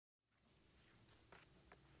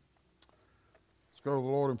Let's go to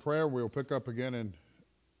the Lord in prayer. We'll pick up again in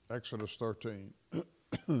Exodus 13.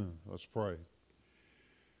 Let's pray.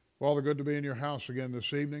 Father, good to be in your house again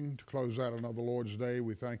this evening to close out another Lord's Day.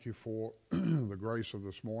 We thank you for the grace of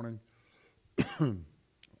this morning,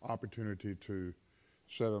 opportunity to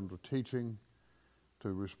sit under teaching,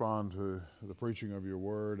 to respond to the preaching of your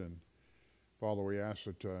word. And Father, we ask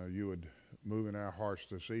that you would move in our hearts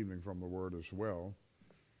this evening from the word as well.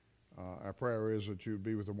 Our prayer is that you would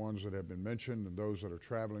be with the ones that have been mentioned and those that are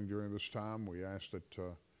traveling during this time. We ask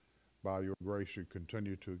that by your grace you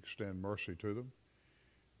continue to extend mercy to them.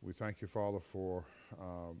 We thank you, Father, for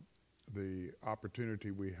the opportunity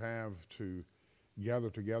we have to gather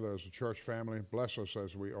together as a church family. Bless us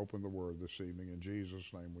as we open the word this evening. In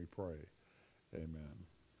Jesus' name we pray. Amen.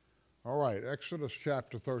 All right, Exodus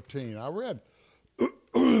chapter 13. I read,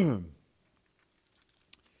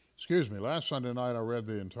 last Sunday night I read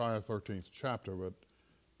the entire 13th chapter, but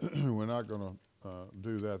we're not going to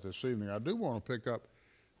do that this evening. I do want to pick up,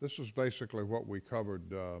 this is basically what we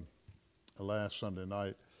covered last Sunday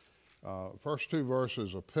night. First two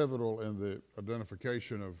verses are pivotal in the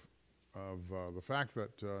identification of the fact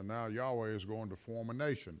that now Yahweh is going to form a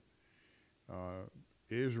nation.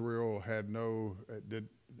 Israel had no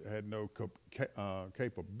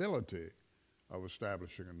capability of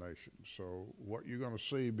establishing a nation. So what you're going to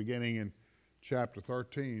see beginning in chapter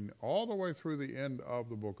 13 all the way through the end of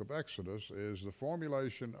the book of Exodus is the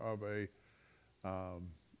formulation of a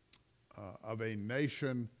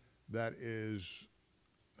nation that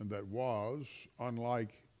was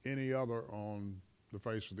unlike any other on the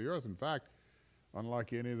face of the earth. In fact,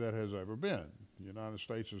 unlike any that has ever been. The United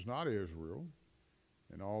States is not Israel,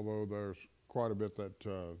 and although there's quite a bit that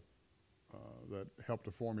helped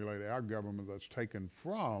to formulate our government that's taken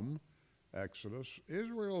from Exodus,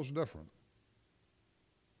 Israel's different.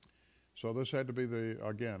 So this had to be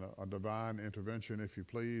a divine intervention, if you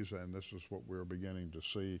please, and this is what we're beginning to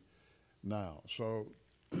see now. So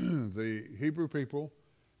the Hebrew people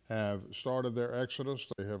have started their exodus.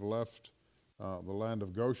 They have left the land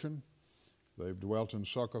of Goshen. They've dwelt in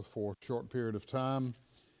Succoth for a short period of time.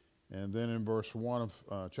 And then in verse 1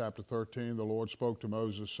 of chapter 13, the Lord spoke to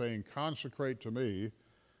Moses, saying, "Consecrate to me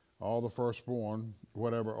all the firstborn,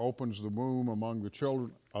 whatever opens the womb among the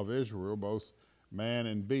children of Israel, both man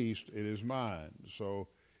and beast, it is mine." So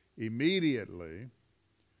immediately,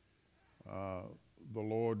 the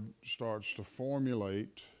Lord starts to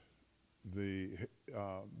formulate the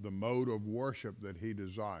mode of worship that he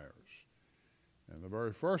desires. And the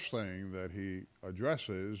very first thing that he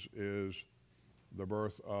addresses is the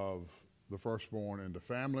birth of the firstborn into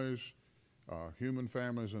families, human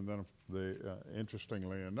families, and then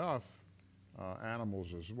interestingly enough,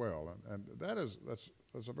 animals as well. And that's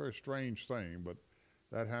a very strange thing, but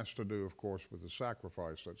that has to do, of course, with the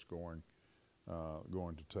sacrifice that's going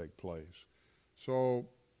to take place. So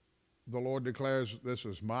the Lord declares, "This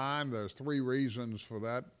is mine." There's three reasons for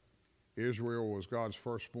that. Israel was God's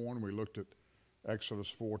firstborn. We looked at Exodus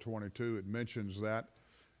 4:22. It mentions that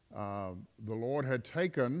the Lord had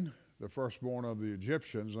taken the firstborn of the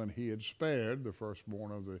Egyptians and he had spared the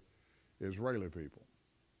firstborn of the Israeli people.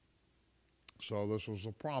 So this was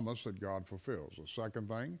a promise that God fulfills. The second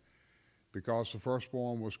thing, because the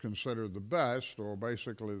firstborn was considered the best, or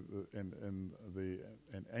basically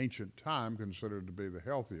in ancient time considered to be the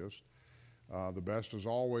healthiest, the best is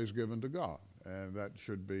always given to God, and that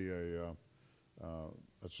should be the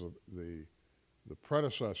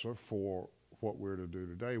predecessor for what we're to do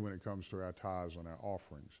today when it comes to our tithes and our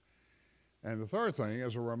offerings. And the third thing,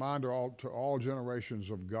 as a reminder to all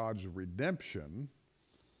generations of God's redemption,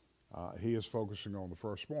 he is focusing on the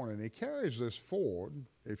firstborn, and he carries this forward.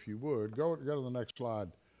 If you would go to the next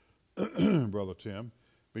slide, Brother Tim,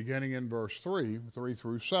 beginning in verse 3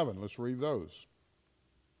 through 7. Let's read those.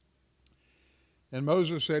 "And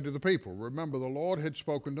Moses said to the people," remember, the Lord had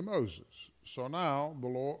spoken to Moses. So now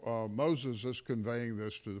Moses is conveying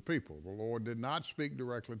this to the people. The Lord did not speak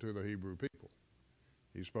directly to the Hebrew people.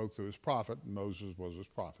 He spoke through his prophet, and Moses was his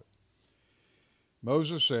prophet.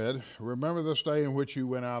 Moses said, "Remember this day in which you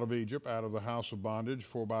went out of Egypt, out of the house of bondage,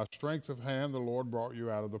 for by strength of hand the Lord brought you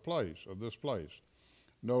out of this place.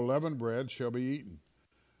 No leavened bread shall be eaten.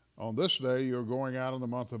 On this day you are going out in the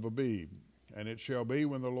month of Abib. And it shall be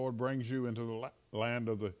when the Lord brings you into the land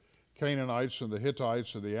of the Canaanites and the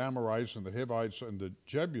Hittites and the Amorites and the Hivites and the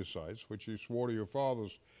Jebusites, which he swore to your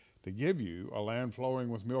fathers to give you, a land flowing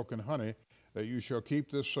with milk and honey, that you shall keep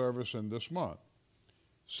this service in this month.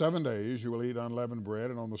 7 days you will eat unleavened bread,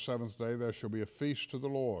 and on the seventh day there shall be a feast to the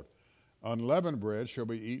Lord. Unleavened bread shall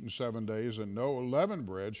be eaten 7 days, and no leavened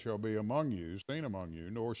bread shall be seen among you,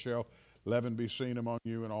 nor shall leaven be seen among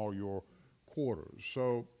you in all your quarters.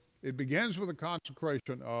 So it begins with the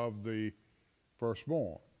consecration of the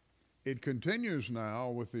firstborn. It continues now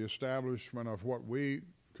with the establishment of what we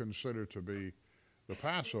consider to be the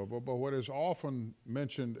Passover, but what is often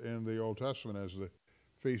mentioned in the Old Testament as the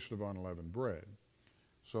Feast of Unleavened Bread.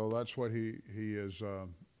 So that's what he is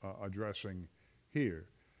addressing here.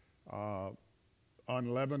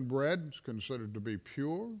 Unleavened bread is considered to be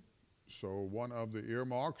pure. So one of the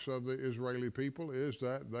earmarks of the Israeli people is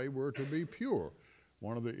that they were to be pure.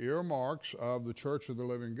 One of the earmarks of the Church of the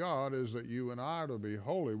Living God is that you and I are to be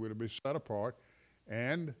holy, we're to be set apart,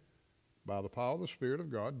 and by the power of the Spirit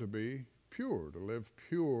of God to be pure, to live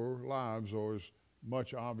pure lives, or as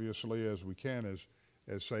much obviously as we can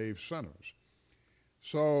as saved sinners.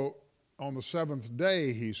 So on the seventh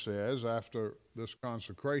day, he says, after this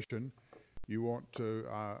consecration,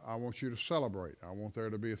 I want you to celebrate. I want there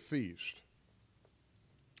to be a feast.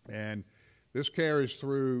 And this carries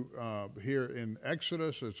through here in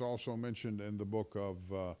Exodus. It's also mentioned in the book of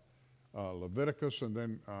Leviticus, and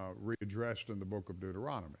then readdressed in the book of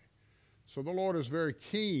Deuteronomy. So the Lord is very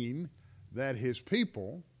keen that his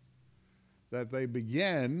people, that they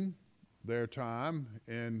begin their time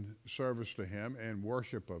in service to him and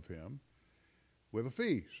worship of him with a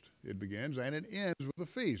feast. It begins and it ends with a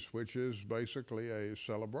feast, which is basically a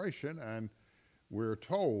celebration. And we're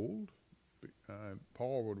told,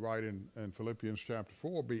 Paul would write in Philippians chapter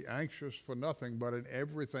 4, be anxious for nothing, but in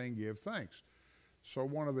everything give thanks. So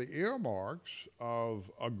one of the earmarks of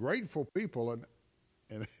a grateful people,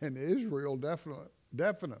 and Israel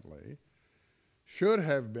definitely should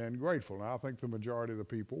have been grateful. Now, I think the majority of the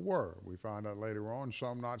people were. We find out later on,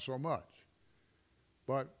 some not so much.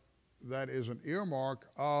 But that is an earmark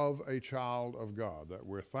of a child of God, that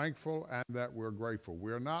we're thankful and that we're grateful.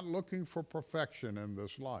 We're not looking for perfection in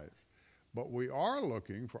this life, but we are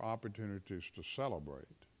looking for opportunities to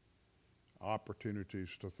celebrate,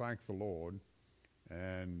 opportunities to thank the Lord,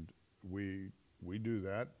 and we do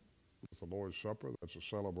that with the Lord's Supper. That's a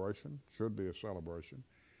celebration, should be a celebration.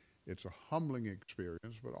 It's a humbling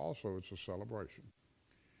experience, but also it's a celebration.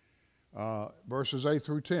 Verses 8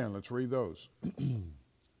 through 10, let's read those.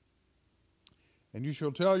 And you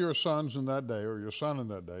shall tell your sons in that day, or your son in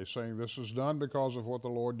that day, saying, this is done because of what the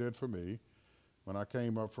Lord did for me when I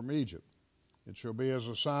came up from Egypt. It shall be as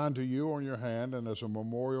a sign to you on your hand and as a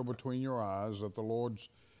memorial between your eyes, that the Lord's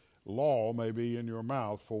law may be in your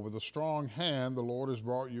mouth. For with a strong hand the Lord has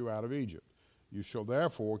brought you out of Egypt. You shall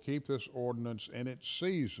therefore keep this ordinance in its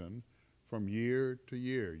season from year to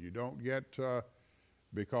year. You don't get,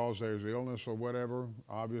 because there's illness or whatever.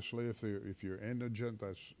 Obviously, if you're indigent,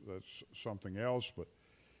 that's something else. But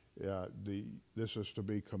this is to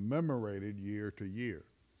be commemorated year to year.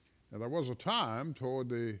 Now, there was a time toward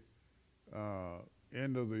the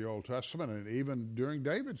end of the Old Testament, and even during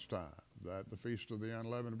David's time, that the Feast of the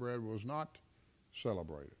Unleavened Bread was not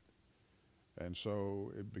celebrated. And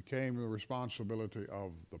so it became the responsibility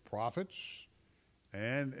of the prophets,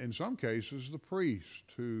 and in some cases the priests,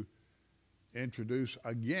 to introduce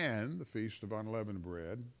again the Feast of Unleavened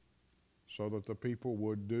Bread so that the people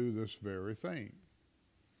would do this very thing.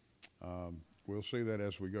 We'll see that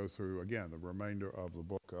as we go through, again, the remainder of the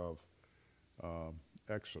book of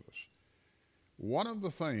Exodus. One of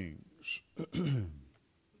the things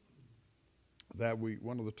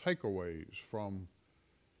one of the takeaways from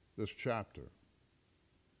this chapter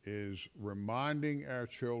is reminding our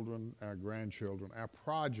children, our grandchildren, our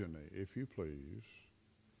progeny, if you please,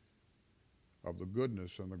 of the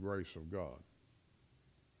goodness and the grace of God.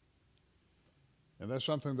 And that's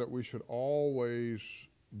something that we should always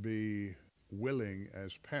be willing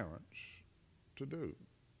as parents to do,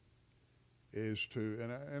 is to,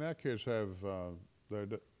 and our kids have,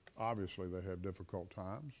 obviously they have difficult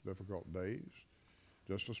times, difficult days,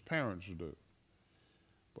 just as parents do.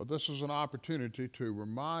 But this is an opportunity to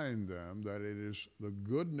remind them that it is the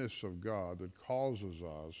goodness of God that causes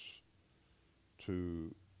us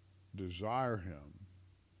to desire him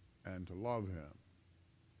and to love him.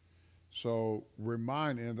 So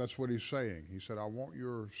and that's what he's saying. He said, I want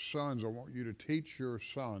you to teach your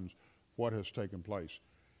sons what has taken place.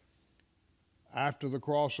 After the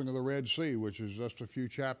crossing of the Red Sea, which is just a few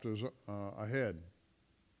chapters ahead,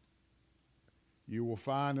 you will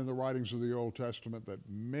find in the writings of the Old Testament that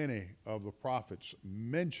many of the prophets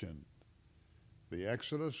mentioned the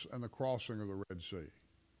Exodus and the crossing of the Red Sea.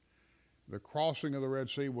 The crossing of the Red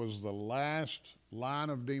Sea was the last line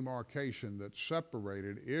of demarcation that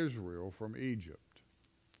separated Israel from Egypt.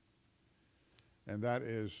 And that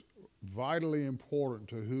is vitally important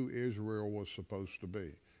to who Israel was supposed to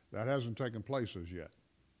be. That hasn't taken place as yet.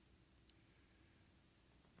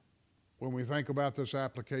 when we think about this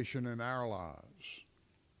application in our lives,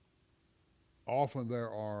 often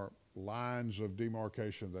there are lines of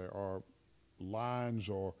demarcation, there are lines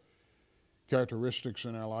or characteristics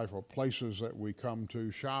in our life or places that we come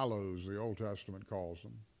to, Shilohs, the Old Testament calls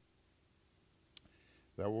them.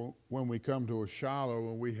 That when we come to a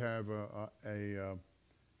Shiloh and we have an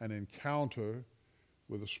encounter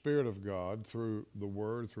with the Spirit of God through the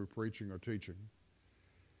Word, through preaching or teaching,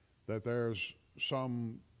 that there's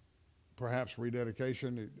some perhaps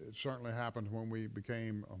rededication. It certainly happened when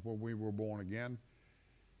we were born again.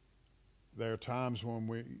 There are times when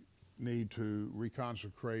we need to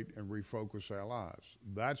reconsecrate and refocus our lives.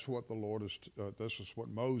 That's what the Lord is, this is what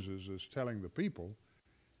Moses is telling the people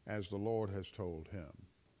as the Lord has told him.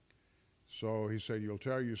 So he said, you'll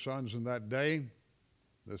tell your sons in that day,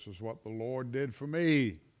 this is what the Lord did for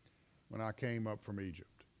me when I came up from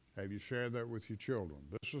Egypt. Have you shared that with your children?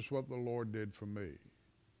 This is what the Lord did for me.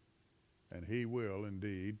 And he will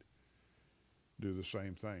indeed do the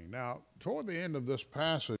same thing. Now, toward the end of this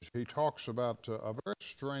passage, he talks about a very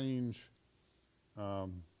strange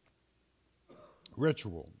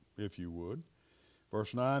ritual, if you would.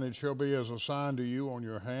 Verse 9, it shall be as a sign to you on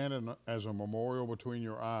your hand and as a memorial between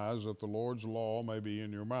your eyes, that the Lord's law may be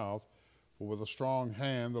in your mouth. For with a strong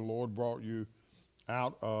hand the Lord brought you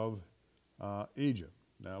out of Egypt.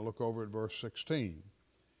 Now look over at verse 16.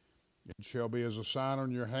 It shall be as a sign on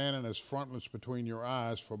your hand and as frontlets between your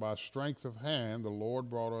eyes, for by strength of hand the Lord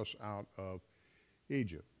brought us out of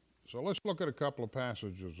Egypt. So let's look at a couple of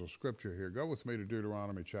passages of Scripture here. Go with me to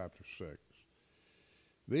Deuteronomy chapter 6.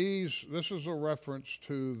 This is a reference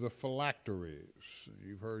to the phylacteries.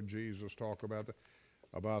 You've heard Jesus talk about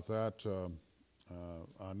that.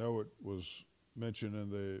 I know it was mentioned in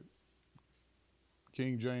the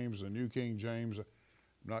King James, the New King James. I'm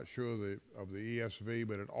not sure of the ESV,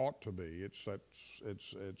 but it ought to be. It's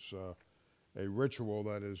a ritual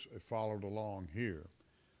that is followed along here.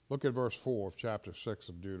 Look at verse 4 of chapter 6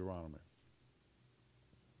 of Deuteronomy.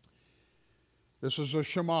 This is a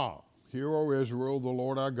Shema. Hear, O Israel, the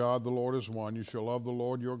Lord our God, the Lord is one. You shall love the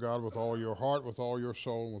Lord your God with all your heart, with all your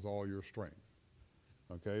soul, and with all your strength.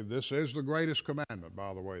 Okay, this is the greatest commandment,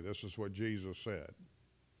 by the way. This is what Jesus said.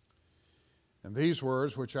 And these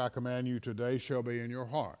words which I command you today shall be in your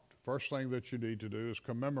heart. First thing that you need to do is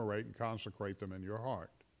commemorate and consecrate them in your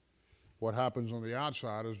heart. What happens on the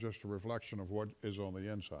outside is just a reflection of what is on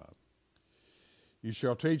the inside. You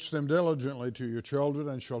shall teach them diligently to your children,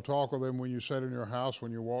 and shall talk of them when you sit in your house,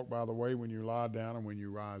 when you walk by the way, when you lie down, and when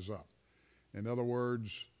you rise up. In other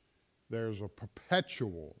words, there's a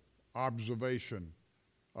perpetual observation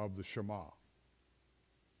of the Shema.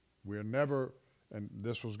 We're never, and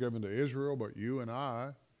this was given to Israel, but you and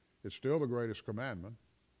I, it's still the greatest commandment,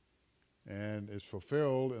 and it's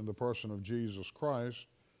fulfilled in the person of Jesus Christ.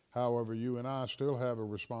 However, you and I still have a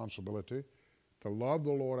responsibility to love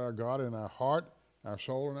the Lord our God in our heart, our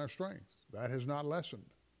soul, and our strength. That has not lessened.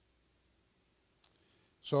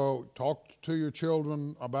 So talk to your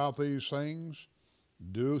children about these things.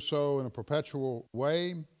 Do so in a perpetual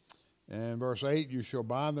way. And verse 8, you shall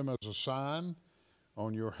bind them as a sign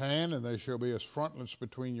on your hand, and they shall be as frontlets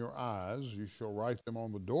between your eyes. You shall write them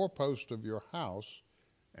on the doorpost of your house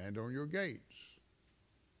and on your gates.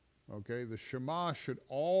 Okay, the Shema should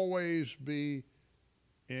always be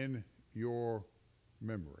in your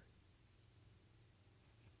memory.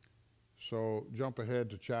 So jump ahead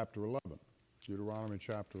to chapter 11, Deuteronomy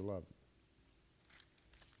chapter 11.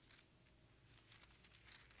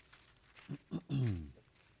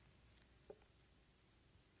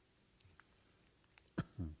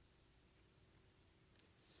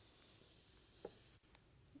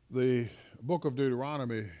 The book of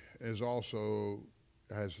Deuteronomy has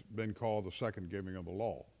been called the second giving of the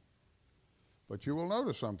law. But you will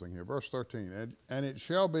notice something here, verse 13. And it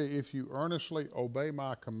shall be, if you earnestly obey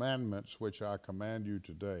my commandments, which I command you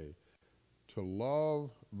today, to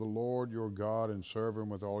love the Lord your God and serve him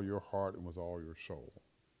with all your heart and with all your soul.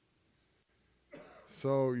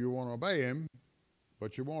 So you want to obey him,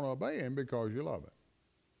 but you want to obey him because you love him.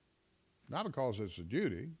 Not because it's a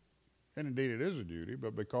duty, and indeed it is a duty,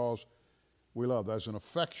 but because we love. That's an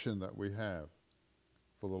affection that we have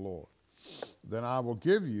for the Lord. Then I will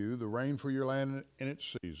give you the rain for your land in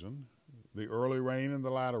its season, the early rain and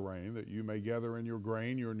the latter rain, that you may gather in your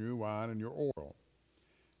grain, your new wine, and your oil.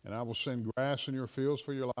 And I will send grass in your fields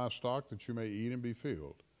for your livestock, that you may eat and be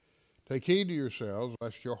filled. Take heed to yourselves,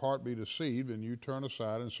 lest your heart be deceived, and you turn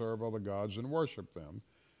aside and serve other gods and worship them,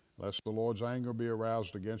 lest the Lord's anger be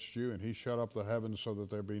aroused against you, and he shut up the heavens so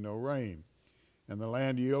that there be no rain, and the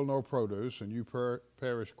land yield no produce, and you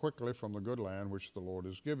perish quickly from the good land which the Lord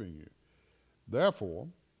is giving you. Therefore,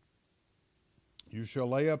 You shall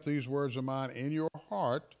lay up these words of mine in your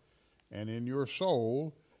heart and in your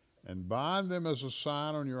soul, and bind them as a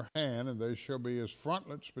sign on your hand, and they shall be as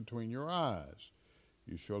frontlets between your eyes.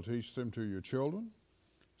 You shall teach them to your children,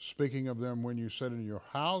 speaking of them when you sit in your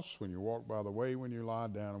house, when you walk by the way, when you lie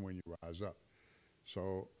down, and when you rise up.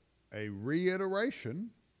 So a reiteration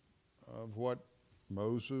of what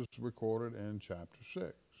Moses recorded in chapter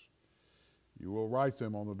 6. You will write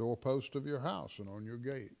them on the doorpost of your house and on your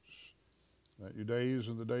gates, that your days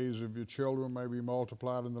and the days of your children may be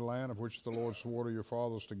multiplied in the land of which the Lord swore to your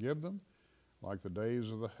fathers to give them, like the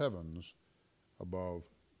days of the heavens above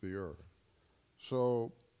the earth.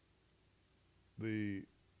 So the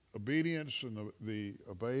obedience and the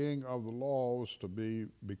obeying of the law was to be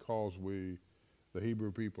because the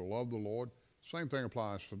Hebrew people, love the Lord. Same thing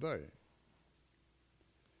applies today.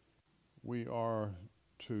 We are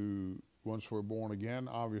to, once we're born again,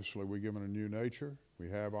 obviously we're given a new nature. We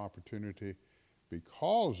have opportunity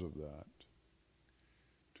because of that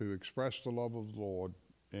to express the love of the Lord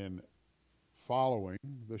in following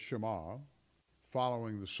the Shema,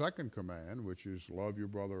 following the second command, which is love your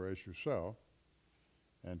brother as yourself,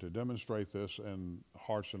 and to demonstrate this in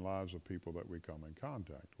hearts and lives of people that we come in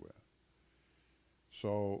contact with.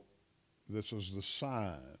 So this is the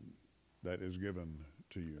sign that is given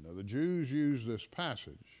to you. Now the Jews use this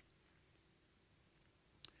passage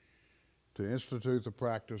to institute the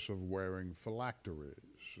practice of wearing phylacteries,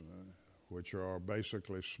 which are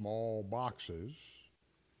basically small boxes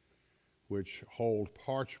which hold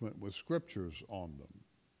parchment with scriptures on them.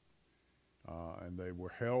 And they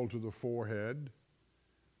were held to the forehead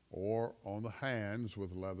or on the hands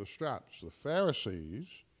with leather straps. The Pharisees,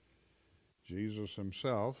 Jesus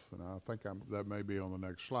himself, and I think that may be on the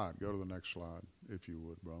next slide. Go to the next slide, if you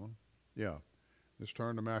would, brother. Yeah. Let's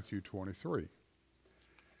turn to Matthew 23.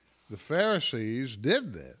 The Pharisees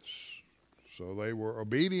did this. So they were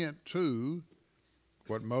obedient to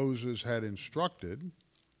what Moses had instructed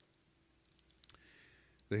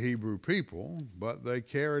the Hebrew people, but they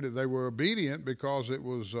were obedient because it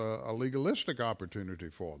was a legalistic opportunity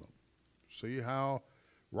for them. See how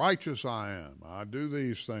righteous I am. I do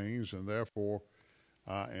these things, and therefore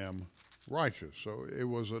I am righteous. So it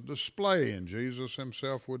was a display, and Jesus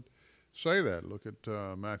himself would say that. Look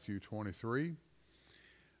at Matthew 23.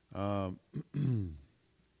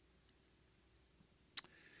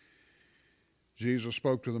 Jesus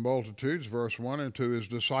spoke to the multitudes, verse 1, and to his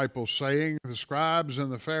disciples, saying, the scribes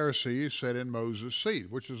and the Pharisees sat in Moses' seat,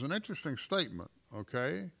 which is an interesting statement,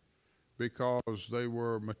 okay, because they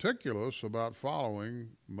were meticulous about following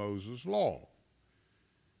Moses' law.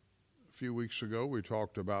 A few weeks ago, we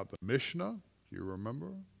talked about the Mishnah, you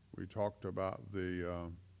remember? We talked about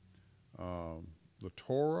the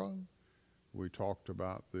Torah. We talked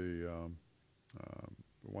about the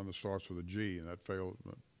one that starts with a G, and that failed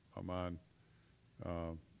my mind.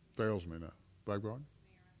 Fails me now. Background?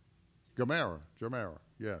 Gemara,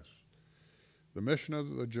 yes. The Mishnah,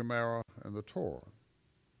 the Gemara, and the Torah.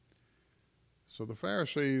 So the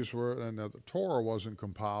Pharisees and the Torah wasn't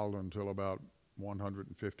compiled until about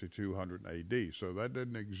 150, 200 AD. So that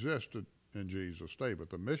didn't exist in Jesus' day,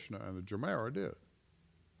 but the Mishnah and the Gemara did.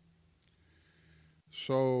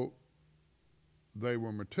 So they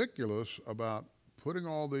were meticulous about putting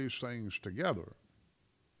all these things together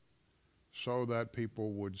so that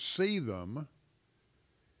people would see them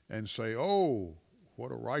and say, oh, what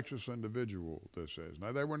a righteous individual this is.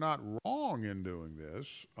 Now, they were not wrong in doing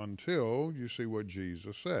this until you see what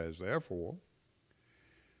Jesus says. Therefore,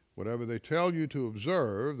 whatever they tell you to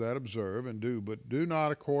observe, that observe and do, but do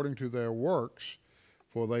not according to their works,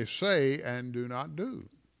 for they say and do not do.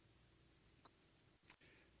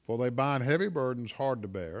 For they bind heavy burdens hard to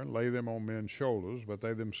bear and lay them on men's shoulders, but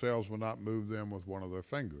they themselves will not move them with one of their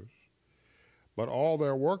fingers. But all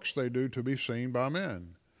their works they do to be seen by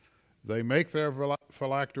men. They make their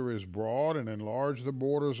phylacteries broad and enlarge the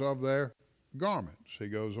borders of their garments. He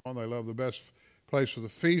goes on, they love the best place of the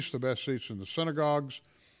feast, the best seats in the synagogues,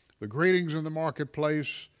 the greetings in the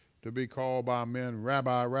marketplace, to be called by men,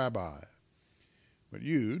 Rabbi, Rabbi. But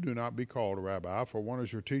you do not be called a rabbi, for one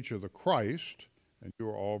is your teacher, the Christ, and you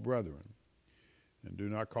are all brethren. And do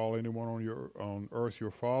not call anyone on earth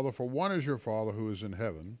your father, for one is your Father who is in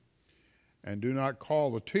heaven. And do not call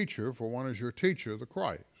the teacher, for one is your teacher, the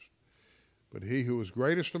Christ. But he who is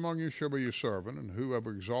greatest among you shall be your servant, and whoever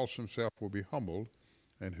exalts himself will be humbled,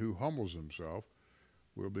 and who humbles himself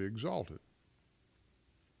will be exalted.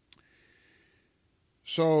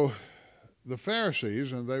 So the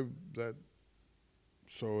Pharisees,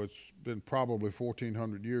 so it's been probably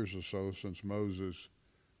 1,400 years or so since Moses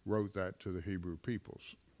wrote that to the Hebrew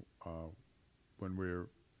peoples. When we're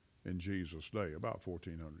in Jesus' day, about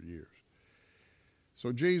 1,400 years.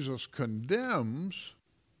 So Jesus condemns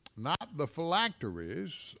not the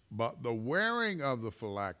phylacteries, but the wearing of the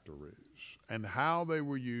phylacteries and how they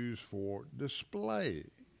were used for display.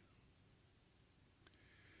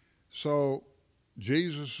 So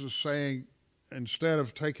Jesus is saying, instead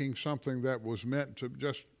of taking something that was meant to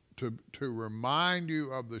just to remind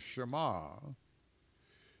you of the Shema,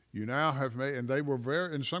 you now have made, and they were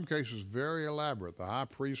very, in some cases, very elaborate. The high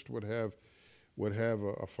priest would have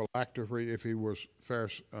a phylactery. If he was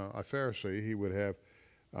a Pharisee, he would have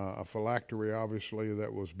a phylactery, obviously,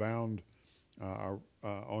 that was bound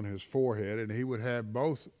on his forehead, and he would have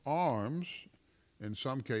both arms, in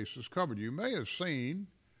some cases, covered. You may have seen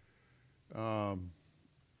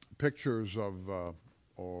pictures of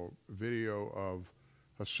or video of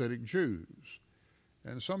Hasidic Jews.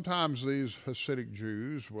 And sometimes these Hasidic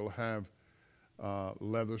Jews will have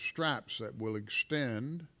leather straps that will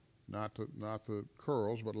extend, not the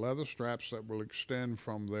curls, but leather straps that will extend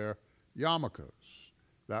from their yarmulkes.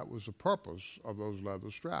 That was the purpose of those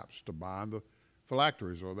leather straps, to bind the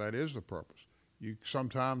phylacteries, or that is the purpose. You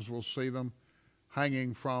sometimes will see them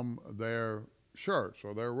hanging from their shirts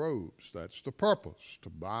or their robes. That's the purpose, to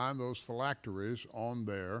bind those phylacteries on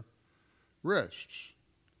their wrists.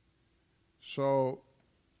 So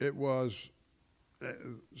it was,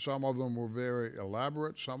 some of them were very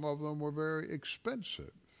elaborate, some of them were very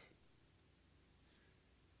expensive.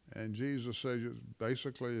 And Jesus says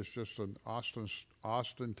basically it's just an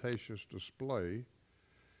ostentatious display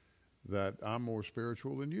that I'm more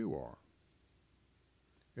spiritual than you are.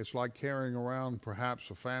 It's like carrying around perhaps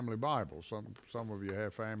a family Bible. Some of you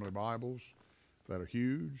have family Bibles that are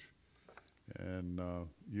huge. And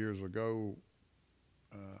years ago,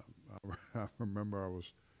 I remember I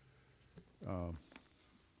was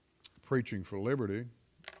preaching for Liberty,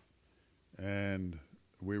 and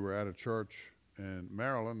we were at a church in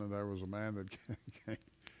Maryland, and there was a man that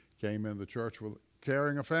came in the church with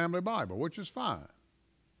carrying a family Bible, which is fine,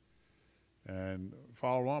 and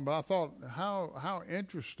followed on. But I thought, how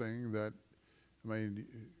interesting that, I mean,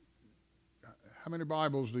 how many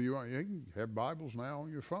Bibles do you want? You can have Bibles now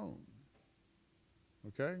on your phone,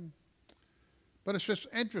 okay? But it's just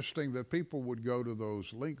interesting that people would go to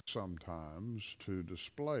those links sometimes to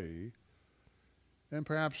display. And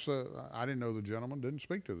perhaps, I didn't know the gentleman, didn't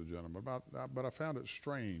speak to the gentleman, but I found it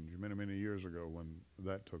strange many, many years ago when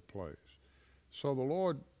that took place. So the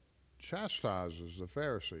Lord chastises the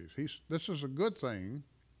Pharisees. This is a good thing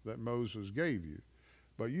that Moses gave you,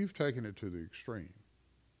 but you've taken it to the extreme.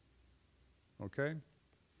 Okay?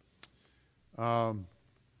 One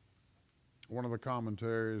of the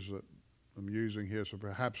commentaries that I'm using here, so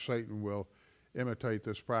perhaps Satan will imitate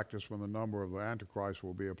this practice when the number of the Antichrist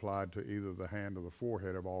will be applied to either the hand or the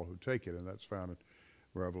forehead of all who take it, and that's found in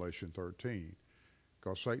Revelation 13,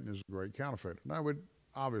 because Satan is a great counterfeiter. Now,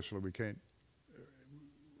 obviously we can't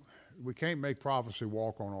make prophecy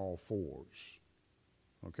walk on all fours,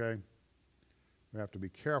 okay? We have to be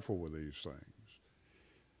careful with these things.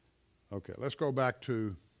 Okay, let's go back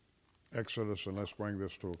to Exodus, and let's bring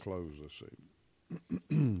this to a close this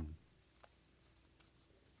evening.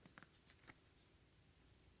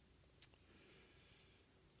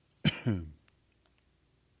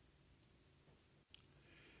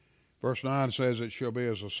 Verse 9 says, "It shall be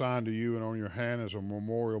as a sign to you and on your hand, as a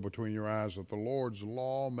memorial between your eyes, that the Lord's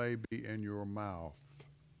law may be in your mouth."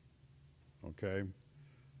 Okay?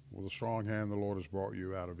 With a strong hand the Lord has brought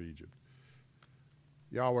you out of Egypt.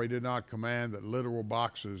 Yahweh did not command that literal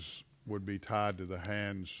boxes would be tied to the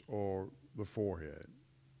hands or the forehead,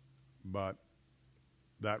 but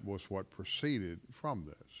that was what proceeded from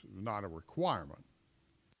this. It was not a requirement.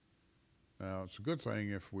 Now, it's a good thing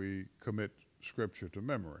if we commit Scripture to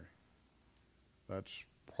memory. That's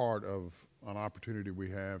part of an opportunity we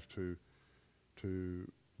have that the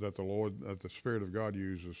Spirit of God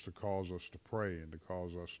uses to cause us to pray and to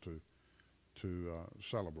cause us to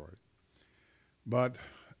celebrate. But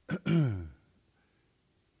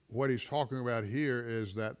what he's talking about here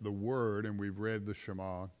is that the word, and we've read the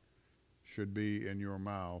Shema, should be in your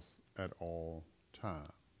mouth at all times.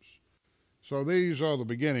 So these are the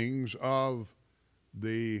beginnings of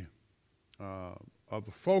the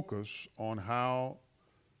focus on how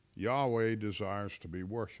Yahweh desires to be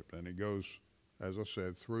worshipped. And it goes, as I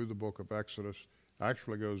said, through the book of Exodus,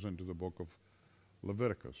 actually goes into the book of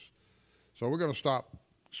Leviticus. So we're going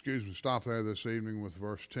to stop there this evening with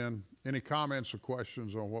verse 10. Any comments or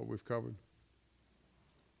questions on what we've covered?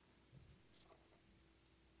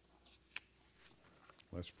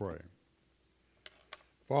 Let's pray.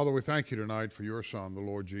 Father, we thank you tonight for your Son, the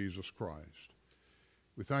Lord Jesus Christ.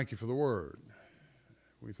 We thank you for the Word.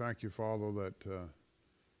 We thank you, Father, that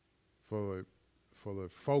for the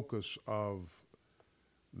focus of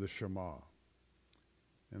the Shema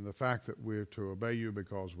and the fact that we're to obey you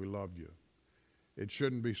because we love you. It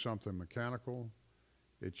shouldn't be something mechanical.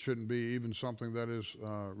 It shouldn't be even something that is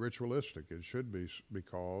ritualistic. It should be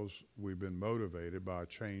because we've been motivated by a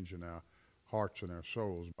change in our hearts and our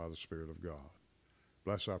souls by the Spirit of God.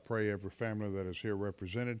 Bless, I pray, every family that is here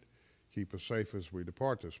represented. Keep us safe as we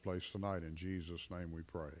depart this place tonight. In Jesus' name we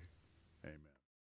pray.